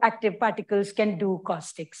how active particles can do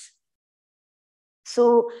caustics.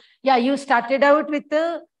 So yeah, you started out with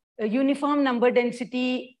the uniform number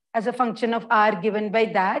density as a function of R given by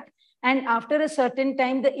that. And after a certain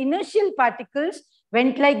time, the inertial particles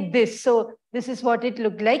went like this. So this is what it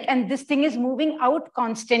looked like. And this thing is moving out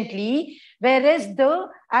constantly, whereas the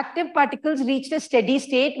active particles reached a steady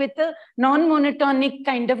state with a non-monotonic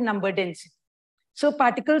kind of number density. So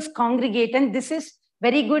particles congregate, and this is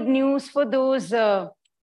very good news for those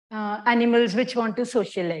animals which want to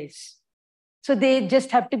socialize. So they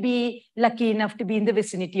just have to be lucky enough to be in the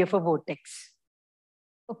vicinity of a vortex.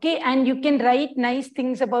 Okay, and you can write nice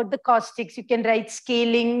things about the caustics. You can write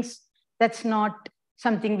scalings. That's not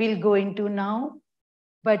something we'll go into now.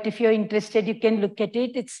 But if you're interested, you can look at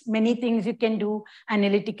it. It's many things you can do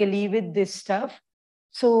analytically with this stuff.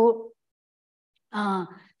 So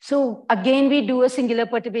again, we do a singular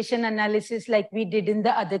perturbation analysis like we did in the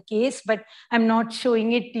other case, but I'm not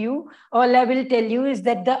showing it to you. All I will tell you is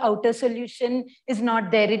that the outer solution is not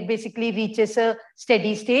there. It basically reaches a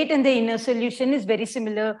steady state, and the inner solution is very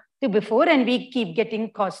similar to before, and we keep getting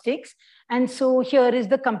caustics. And so here is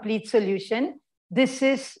the complete solution. This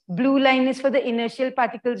is blue line is for the inertial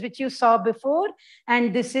particles, which you saw before,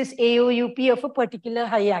 and this is AOUP of a particular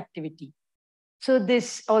high activity. So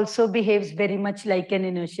this also behaves very much like an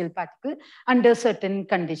inertial particle under certain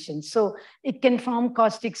conditions. So it can form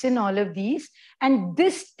caustics in all of these. And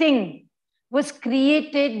this thing was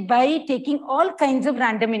created by taking all kinds of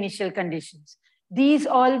random initial conditions. These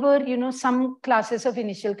all were, some classes of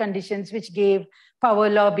initial conditions which gave power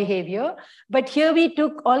law behavior. But here we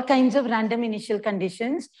took all kinds of random initial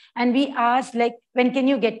conditions and we asked, like, when can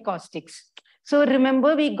you get caustics? So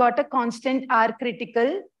remember, we got a constant R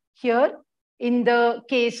critical here in the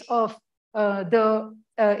case of the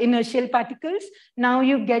inertial particles. Now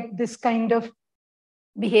you get this kind of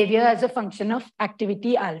behavior as a function of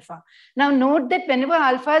activity alpha. Now note that whenever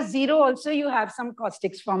alpha is 0, also you have some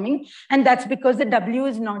caustics forming, and that's because the W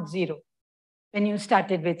is not 0 when you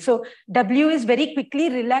started with. So W is very quickly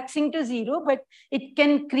relaxing to 0, but it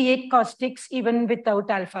can create caustics even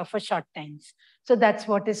without alpha for short times. So that's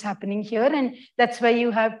what is happening here, and that's why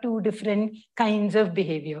you have 2 different kinds of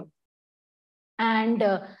behavior. And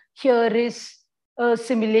here is a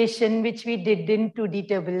simulation which we did in 2D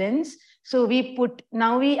turbulence. So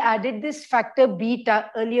now we added this factor beta.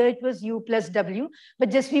 Earlier it was U plus W, but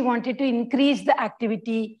just we wanted to increase the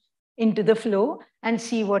activity into the flow and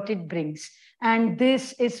see what it brings. And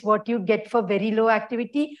this is what you get for very low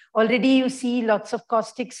activity. Already you see lots of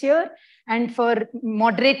caustics here. And for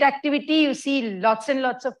moderate activity, you see lots and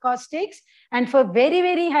lots of caustics. And for very,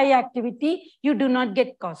 very high activity, you do not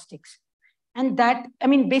get caustics. And that,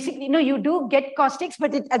 basically, you do get caustics,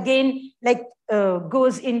 but it again,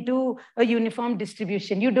 goes into a uniform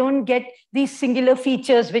distribution. You don't get these singular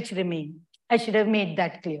features which remain. I should have made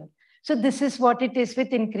that clear. So this is what it is with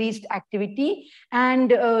increased activity.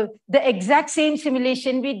 And the exact same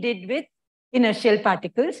simulation we did with inertial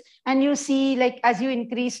particles. And you see, like, as you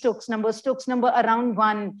increase Stokes number around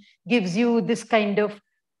 1 gives you this kind of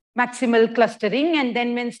maximal clustering. And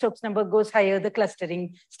then when Stokes number goes higher, the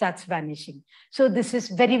clustering starts vanishing. So this is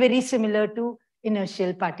very, very similar to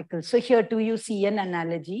inertial particles. So here too, you see an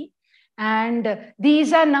analogy. And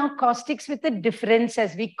these are now caustics with a difference,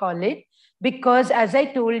 as we call it, because as I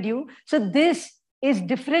told you, so this is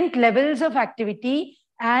different levels of activity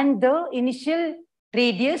and the initial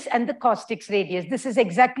radius and the caustics radius. This is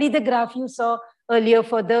exactly the graph you saw earlier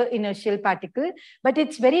for the inertial particle, but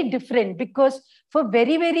it's very different because for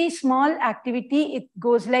very, very small activity, it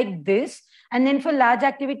goes like this. And then for large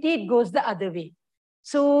activity, it goes the other way.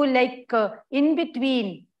 So like in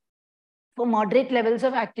between, for moderate levels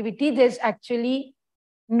of activity, there's actually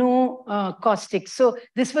no caustics. So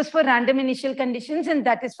this was for random initial conditions, and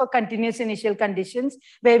that is for continuous initial conditions,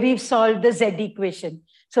 where we've solved the Z equation.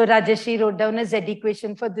 So Rajeshri wrote down a Z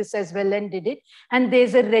equation for this as well and did it. And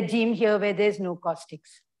there's a regime here where there's no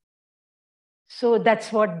caustics. So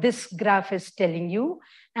that's what this graph is telling you.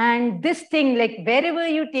 And this thing, like wherever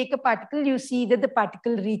you take a particle, you see that the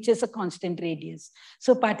particle reaches a constant radius.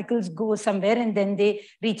 So particles go somewhere and then they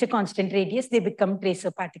reach a constant radius, they become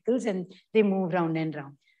tracer particles and they move round and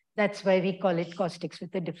round. That's why we call it caustics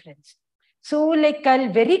with a difference. So like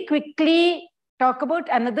I'll very quickly talk about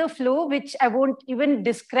another flow, which I won't even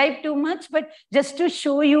describe too much, but just to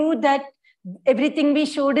show you that everything we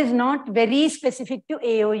showed is not very specific to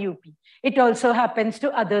AOUP. It also happens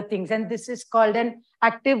to other things. And this is called an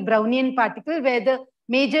active Brownian particle, where the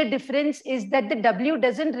major difference is that the W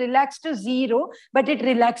doesn't relax to 0, but it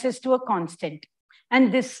relaxes to a constant.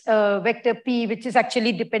 And this vector P, which is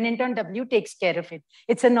actually dependent on W, takes care of it.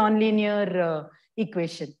 It's a nonlinear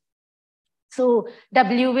equation. So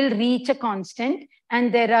W will reach a constant,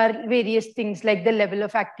 and there are various things like the level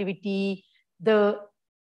of activity, the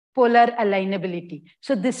polar alignability.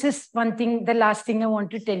 So this is one thing, the last thing I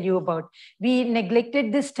want to tell you about. We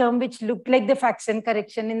neglected this term, which looked like the Faxon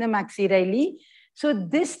correction in the Maxi-Riley. So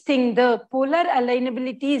this thing, the polar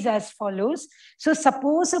alignability is as follows. So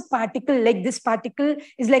suppose a particle, like this particle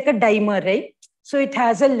is like a dimer, right? So it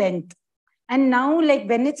has a length. And now, like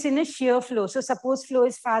when it's in a shear flow, so suppose flow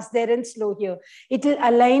is fast there and slow here, it will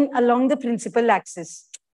align along the principal axis,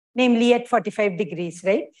 namely at 45 degrees,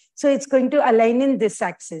 right? So it's going to align in this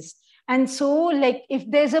axis. And so like if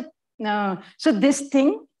there's a, so this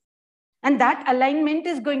thing, and that alignment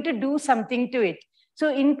is going to do something to it.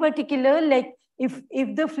 So in particular, like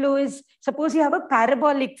if the flow is, suppose you have a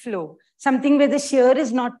parabolic flow, something where the shear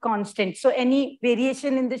is not constant. So any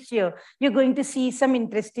variation in the shear, you're going to see some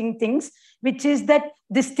interesting things, which is that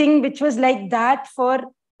this thing which was like that for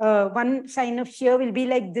one sign of shear will be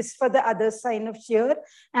like this for the other sign of shear.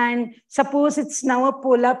 And suppose it's now a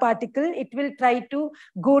polar particle, it will try to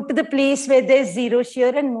go to the place where there's 0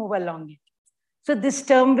 shear and move along it. So this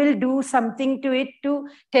term will do something to it to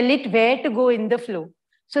tell it where to go in the flow.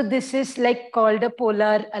 So this is like called a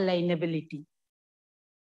polar alignability.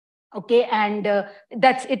 Okay, and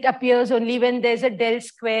that's, it appears only when there's a del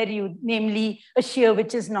square U, namely a shear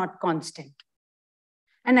which is not constant.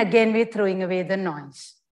 And again, we're throwing away the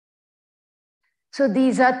noise. So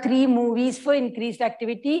these are 3 movies for increased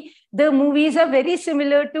activity. The movies are very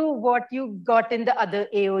similar to what you got in the other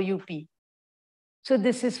AOUP. So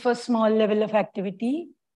this is for small level of activity.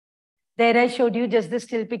 There I showed you just the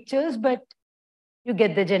still pictures, but you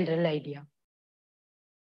get the general idea.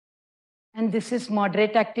 And this is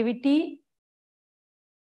moderate activity.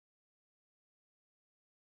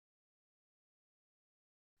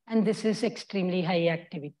 And this is extremely high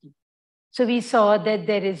activity. So we saw that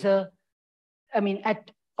there is a, I mean,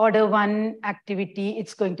 at order 1 activity,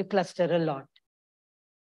 it's going to cluster a lot.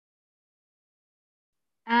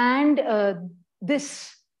 And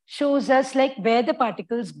this shows us like where the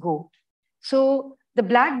particles go. So the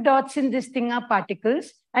black dots in this thing are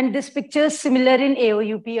particles, and this picture is similar in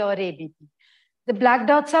AOUP or ABP. The black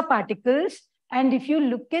dots are particles, and if you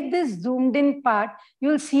look at this zoomed in part,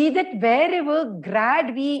 you'll see that wherever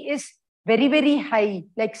grad V is very, very high,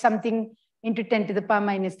 like something into 10 to the power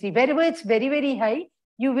minus 3, wherever it's very, very high,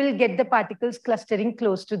 you will get the particles clustering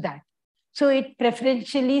close to that. So it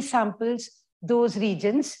preferentially samples those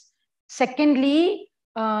regions. Secondly,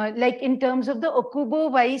 like in terms of the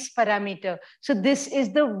Okubo-wise parameter. So this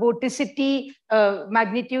is the vorticity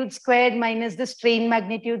magnitude squared minus the strain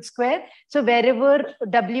magnitude squared. So wherever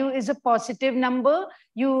W is a positive number,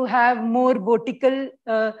 you have more vortical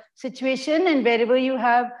situation, and wherever you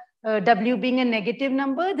have W being a negative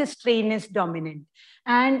number, the strain is dominant.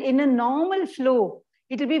 And in a normal flow,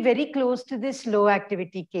 it will be very close to this low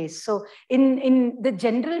activity case. So in the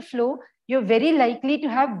general flow, you're very likely to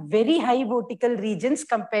have very high vortical regions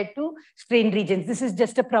compared to strain regions. This is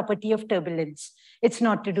just a property of turbulence. It's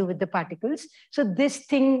not to do with the particles. So this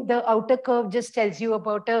thing, the outer curve just tells you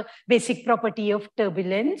about a basic property of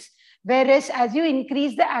turbulence. Whereas as you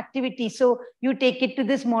increase the activity, so you take it to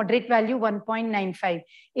this moderate value 1.95,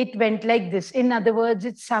 it went like this. In other words,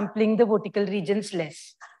 it's sampling the vortical regions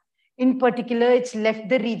less. In particular, it's left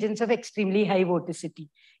the regions of extremely high vorticity.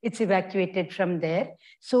 It's evacuated from there.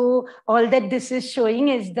 So all that this is showing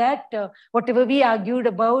is that whatever we argued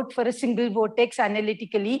about for a single vortex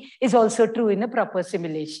analytically is also true in a proper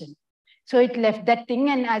simulation. So it left that thing,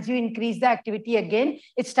 and as you increase the activity again,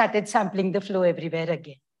 it started sampling the flow everywhere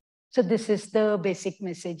again. So this is the basic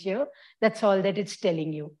message here. That's all that it's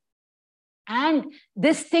telling you. And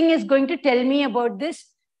this thing is going to tell me about this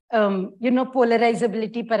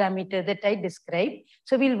polarizability parameter that I described.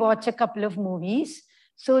 So we'll watch a couple of movies.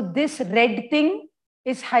 So this red thing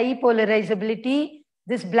is high polarizability.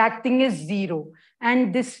 This black thing is 0.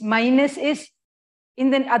 And this minus is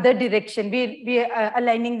in the other direction. We are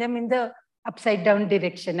aligning them in the upside down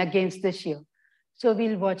direction against the shear. So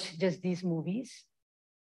we'll watch just these movies.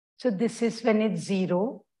 So this is when it's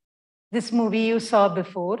 0. This movie you saw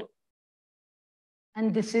before.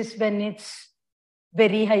 And this is when it's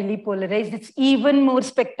very highly polarized. It's even more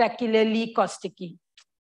spectacularly causticy.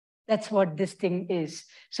 That's what this thing is.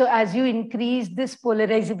 So as you increase this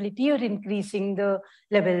polarizability, you're increasing the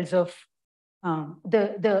levels of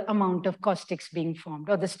the amount of caustics being formed,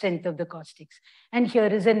 or the strength of the caustics. And here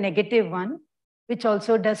is a negative one, which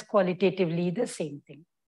also does qualitatively the same thing.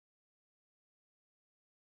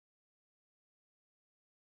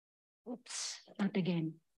 Oops, not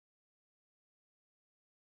again.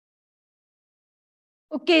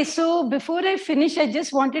 Okay, so before I finish, I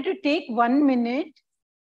just wanted to take 1 minute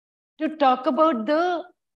to talk about the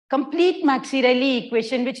complete Maxi-Reilly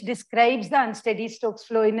equation, which describes the unsteady Stokes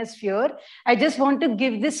flow in a sphere. I just want to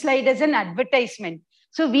give this slide as an advertisement.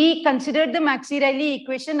 So we considered the Maxi-Reilly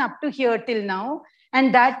equation up to here till now,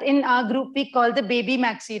 and that in our group we call the baby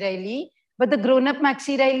Maxi-Reilly. But the grown-up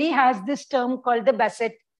Maxi-Reilly has this term called the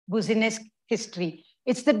Bassett-Boussinesq history.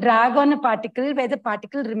 It's the drag on a particle where the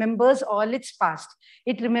particle remembers all its past.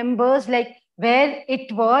 It remembers like where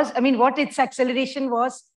it was, what its acceleration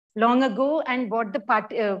was long ago and what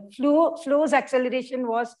the flow's acceleration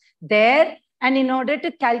was there. And in order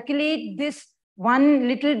to calculate this one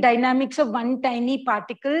little dynamics of one tiny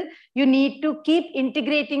particle, you need to keep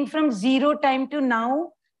integrating from 0 time to now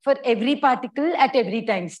for every particle at every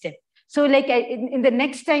time step. So like in the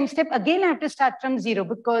next time step, again, I have to start from 0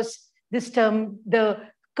 because this term, the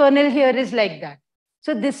kernel here is like that.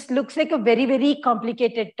 So this looks like a very, very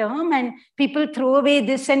complicated term, and people throw away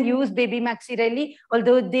this and use baby Maxi-Reilly,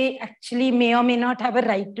 although they actually may or may not have a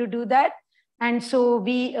right to do that. And so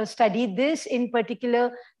we studied this. In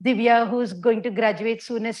particular, Divya, who's going to graduate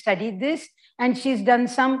soon, has studied this. And she's done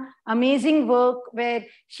some amazing work where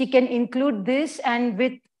she can include this and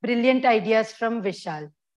with brilliant ideas from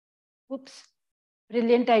Vishal. Oops.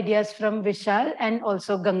 Brilliant ideas from Vishal and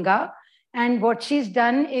also Ganga. And what she's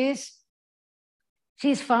done is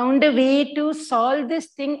she's found a way to solve this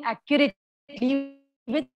thing accurately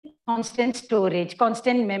with constant storage,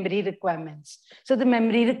 constant memory requirements. So the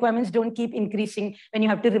memory requirements don't keep increasing when you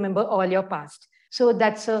have to remember all your past. So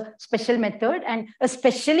that's a special method and a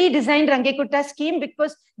specially designed Runge-Kutta scheme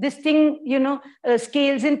because this thing,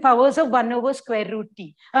 scales in powers of 1 over square root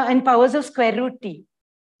t, in powers of square root t.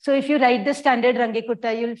 So if you write the standard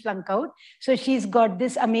Runge-Kutta, you'll flunk out. So she's got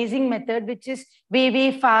this amazing method, which is way,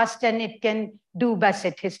 way fast, and it can do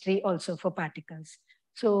Bassett history also for particles.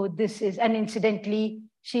 So this is, and incidentally,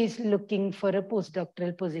 she's looking for a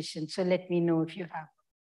postdoctoral position. So let me know if you have,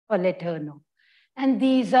 or let her know. And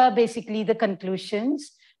these are basically the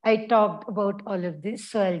conclusions. I talked about all of this,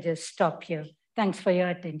 so I'll just stop here. Thanks for your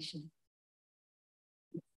attention.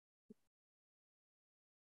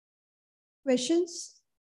 Questions?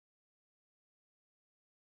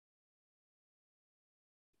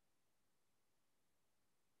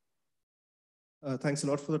 Thanks a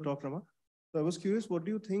lot for the talk, Rama. So I was curious, what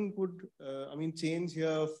do you think would, change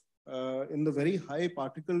here in the very high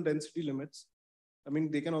particle density limits?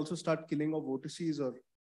 They can also start killing of vortices or,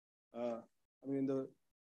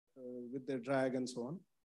 with their drag and so on.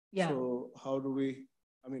 Yeah. So how do we,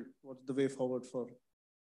 what's the way forward for?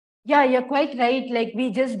 Yeah, you're quite right. Like we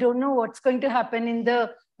just don't know what's going to happen in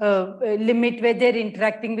the limit where they're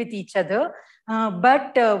interacting with each other.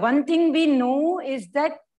 But one thing we know is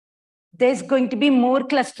that there's going to be more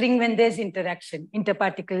clustering when there's interaction,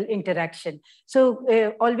 interparticle interaction. So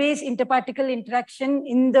always interparticle interaction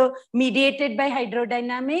mediated by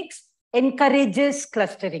hydrodynamics encourages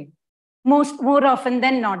clustering. More often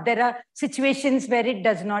than not. There are situations where it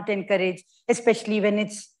does not encourage, especially when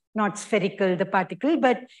it's not spherical, the particle,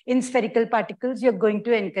 but in spherical particles, you're going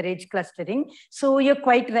to encourage clustering. So you're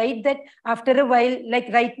quite right that after a while, like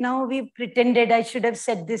right now, we've pretended, I should have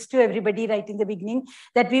said this to everybody right in the beginning,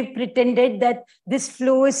 that we've pretended that this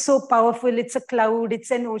flow is so powerful, it's a cloud,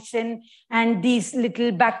 it's an ocean, and these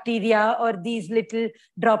little bacteria or these little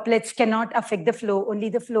droplets cannot affect the flow, only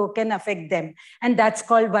the flow can affect them. And that's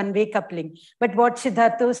called one-way coupling. But what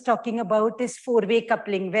Siddhartha was talking about is four-way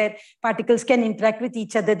coupling, where particles can interact with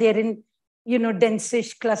each other. They're in,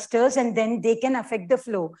 densish clusters, and then they can affect the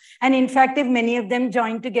flow. And in fact, if many of them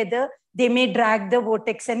join together, they may drag the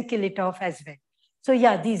vortex and kill it off as well. So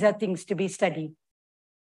yeah, these are things to be studied.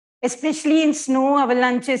 Especially in snow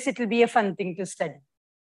avalanches, it will be a fun thing to study.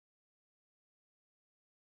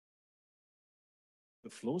 The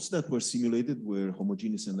flows that were simulated were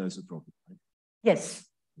homogeneous and isotropic, right? Yes.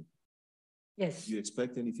 Yes. Do you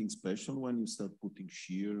expect anything special when you start putting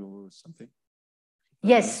shear or something?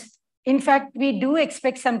 Yes. In fact, we do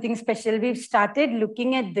expect something special. We've started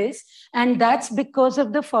looking at this, and that's because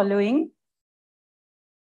of the following.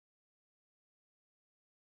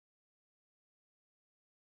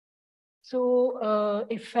 So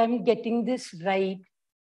if I'm getting this right,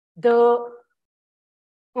 the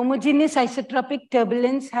homogeneous isotropic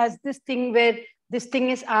turbulence has this thing where this thing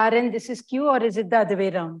is R and this is Q, or is it the other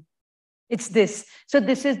way around? It's this. So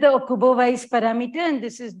this is the Okubo-Weiss parameter, and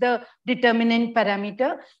this is the determinant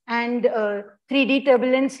parameter. And 3D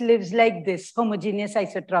turbulence lives like this, homogeneous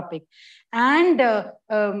isotropic. And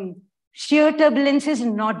shear turbulence is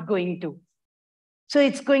not going to. So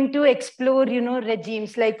it's going to explore,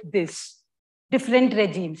 regimes like this, different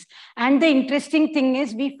regimes. And the interesting thing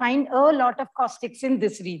is we find a lot of caustics in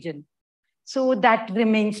this region. So that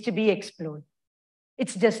remains to be explored.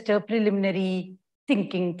 It's just a preliminary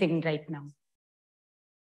thinking thing right now.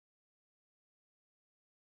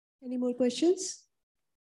 Any more questions?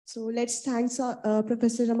 So let's thank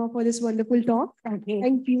Professor Rama for this wonderful talk. Thank you.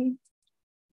 Thank you.